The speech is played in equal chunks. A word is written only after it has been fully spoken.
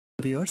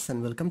Viewers,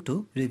 and welcome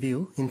to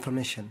Review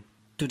Information.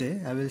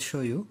 Today I will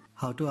show you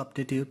how to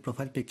update your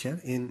profile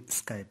picture in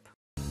Skype.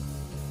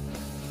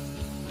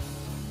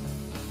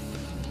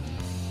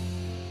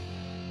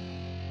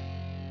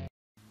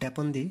 Tap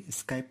on the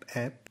Skype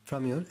app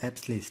from your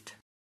apps list.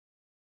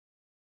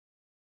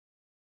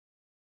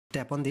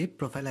 Tap on the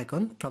profile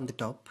icon from the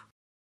top.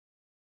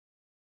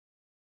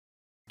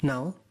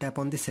 Now tap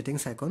on the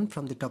settings icon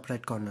from the top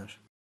right corner.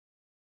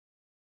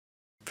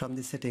 From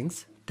the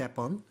settings, tap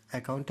on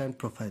Account and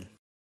Profile.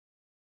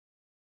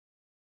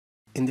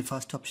 In the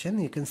first option,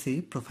 you can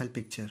see Profile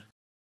Picture.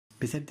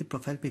 Beside the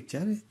profile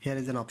picture, here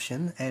is an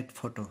option Add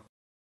Photo.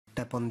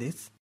 Tap on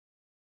this.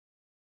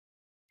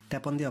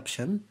 Tap on the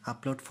option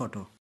Upload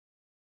Photo.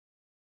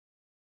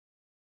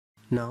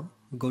 Now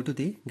go to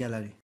the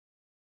gallery.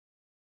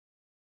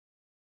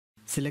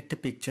 Select a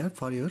picture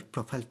for your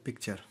profile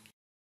picture.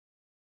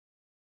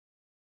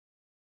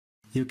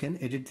 You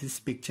can edit this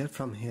picture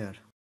from here.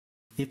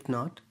 If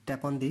not,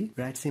 tap on the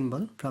right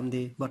symbol from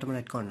the bottom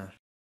right corner.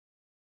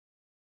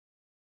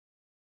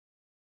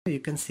 You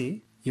can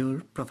see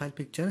your profile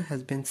picture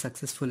has been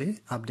successfully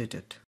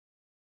updated.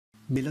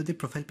 Below the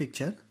profile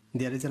picture,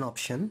 there is an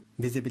option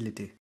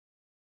Visibility.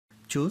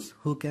 Choose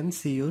who can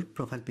see your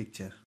profile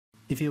picture.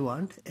 If you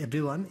want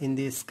everyone in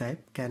the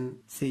Skype can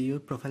see your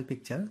profile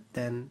picture,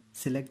 then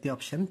select the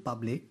option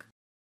Public.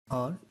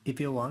 Or if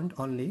you want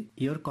only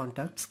your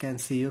contacts can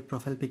see your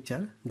profile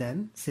picture,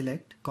 then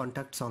select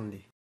Contacts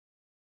Only.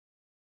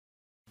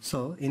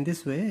 So in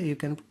this way you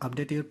can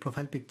update your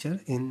profile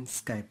picture in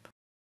Skype.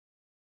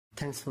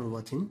 Thanks for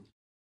watching.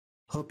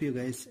 Hope you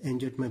guys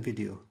enjoyed my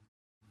video.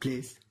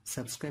 Please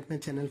subscribe my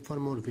channel for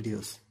more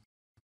videos.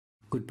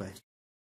 Goodbye.